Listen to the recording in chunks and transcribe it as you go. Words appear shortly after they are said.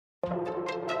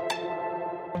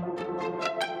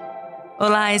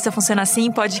Olá, esse é o Funciona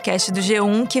Assim, podcast do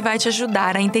G1, que vai te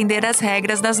ajudar a entender as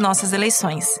regras das nossas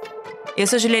eleições. Eu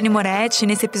sou Juliane Moretti e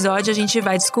nesse episódio a gente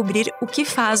vai descobrir o que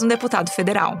faz um deputado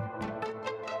federal.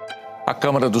 A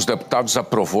Câmara dos Deputados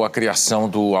aprovou a criação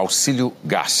do auxílio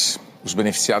gás. Os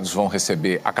beneficiados vão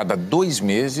receber a cada 2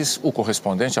 meses o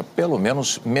correspondente a pelo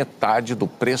menos metade do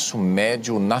preço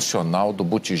médio nacional do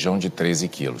botijão de 13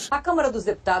 quilos. A Câmara dos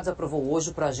Deputados aprovou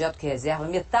hoje o projeto que reserva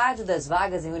metade das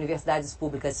vagas em universidades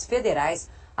públicas federais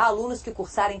a alunos que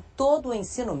cursarem todo o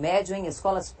ensino médio em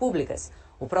escolas públicas.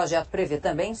 O projeto prevê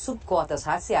também subcotas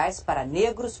raciais para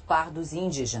negros, pardos e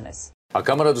indígenas. A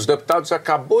Câmara dos Deputados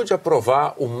acabou de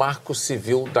aprovar o Marco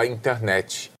Civil da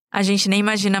Internet. A gente nem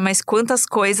imagina mais quantas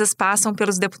coisas passam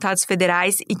pelos deputados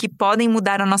federais e que podem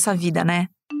mudar a nossa vida, né?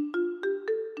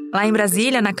 Lá em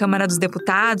Brasília, na Câmara dos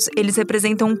Deputados, eles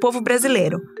representam um povo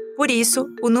brasileiro. Por isso,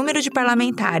 o número de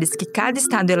parlamentares que cada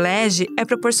estado elege é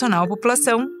proporcional à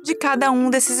população de cada um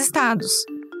desses estados.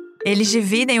 Eles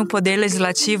dividem o poder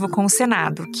legislativo com o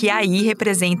Senado, que aí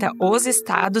representa os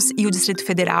estados e o Distrito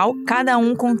Federal, cada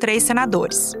um com 3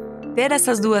 senadores. Ter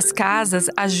essas 2 casas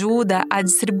ajuda a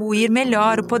distribuir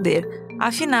melhor o poder.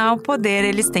 Afinal, poder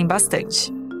eles têm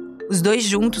bastante. Os 2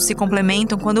 juntos se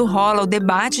complementam quando rola o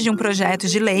debate de um projeto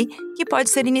de lei que pode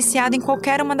ser iniciado em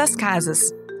qualquer uma das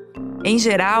casas. Em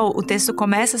geral, o texto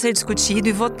começa a ser discutido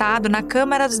e votado na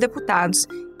Câmara dos Deputados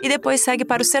e depois segue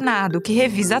para o Senado, que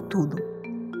revisa tudo.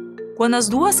 Quando as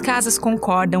 2 casas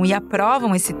concordam e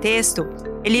aprovam esse texto,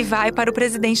 ele vai para o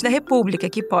presidente da República,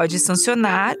 que pode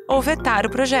sancionar ou vetar o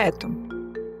projeto.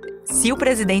 Se o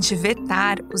presidente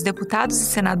vetar, os deputados e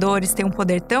senadores têm um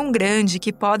poder tão grande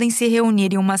que podem se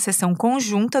reunir em uma sessão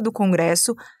conjunta do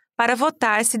Congresso para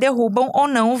votar se derrubam ou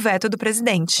não o veto do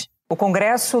presidente. O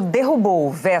Congresso derrubou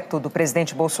o veto do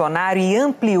presidente Bolsonaro e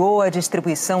ampliou a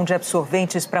distribuição de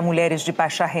absorventes para mulheres de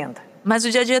baixa renda. Mas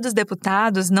o dia a dia dos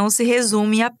deputados não se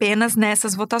resume apenas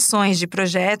nessas votações de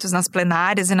projetos nas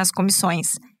plenárias e nas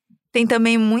comissões. Tem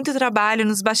também muito trabalho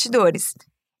nos bastidores.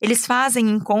 Eles fazem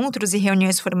encontros e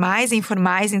reuniões formais e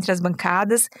informais entre as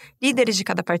bancadas, líderes de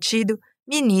cada partido,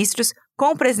 ministros,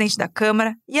 com o presidente da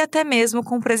Câmara e até mesmo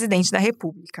com o presidente da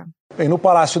República. No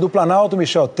Palácio do Planalto,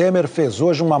 Michel Temer fez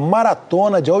hoje uma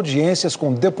maratona de audiências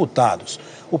com deputados.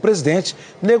 O presidente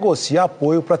negocia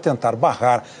apoio para tentar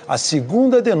barrar a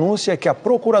segunda denúncia que a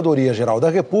Procuradoria-Geral da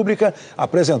República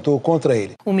apresentou contra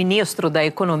ele. O ministro da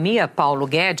Economia, Paulo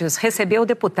Guedes, recebeu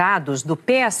deputados do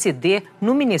PSD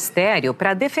no Ministério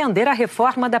para defender a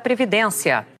reforma da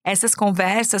Previdência. Essas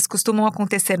conversas costumam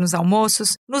acontecer nos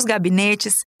almoços, nos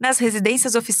gabinetes, nas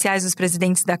residências oficiais dos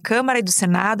presidentes da Câmara e do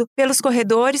Senado, pelos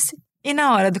corredores e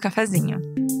na hora do cafezinho.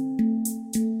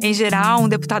 Em geral, um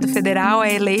deputado federal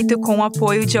é eleito com o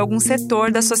apoio de algum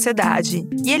setor da sociedade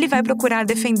e ele vai procurar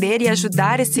defender e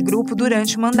ajudar esse grupo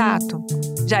durante o mandato.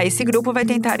 Já esse grupo vai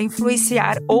tentar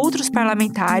influenciar outros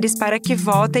parlamentares para que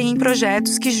votem em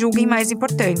projetos que julguem mais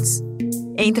importantes.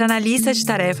 Entra na lista de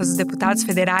tarefas dos deputados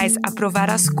federais aprovar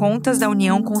as contas da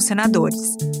União com os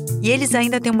senadores. E eles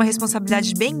ainda têm uma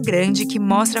responsabilidade bem grande que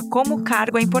mostra como o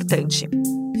cargo é importante: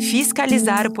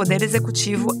 fiscalizar o poder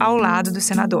executivo ao lado dos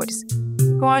senadores,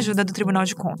 com a ajuda do Tribunal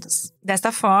de Contas.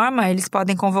 Desta forma, eles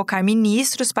podem convocar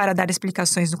ministros para dar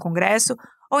explicações no Congresso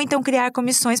ou então criar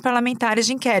comissões parlamentares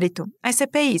de inquérito, as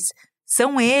CPIs.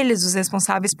 São eles os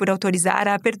responsáveis por autorizar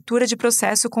a abertura de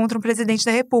processo contra o presidente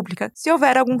da República, se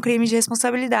houver algum crime de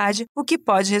responsabilidade, o que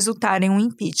pode resultar em um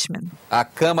impeachment. A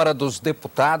Câmara dos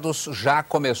Deputados já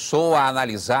começou a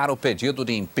analisar o pedido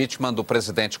de impeachment do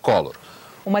presidente Collor.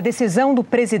 Uma decisão do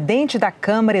presidente da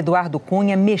Câmara, Eduardo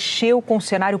Cunha, mexeu com o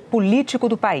cenário político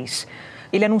do país.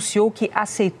 Ele anunciou que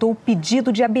aceitou o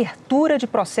pedido de abertura de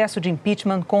processo de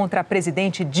impeachment contra a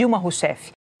presidente Dilma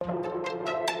Rousseff.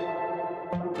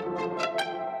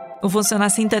 O Funciona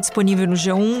Assim está disponível no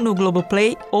G1, no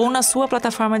Globoplay ou na sua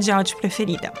plataforma de áudio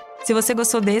preferida. Se você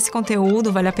gostou desse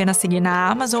conteúdo, vale a pena seguir na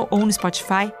Amazon ou no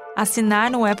Spotify,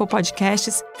 assinar no Apple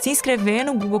Podcasts, se inscrever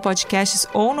no Google Podcasts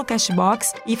ou no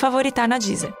Cashbox e favoritar na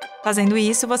Deezer. Fazendo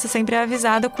isso, você sempre é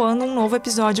avisado quando um novo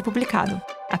episódio é publicado.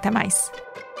 Até mais!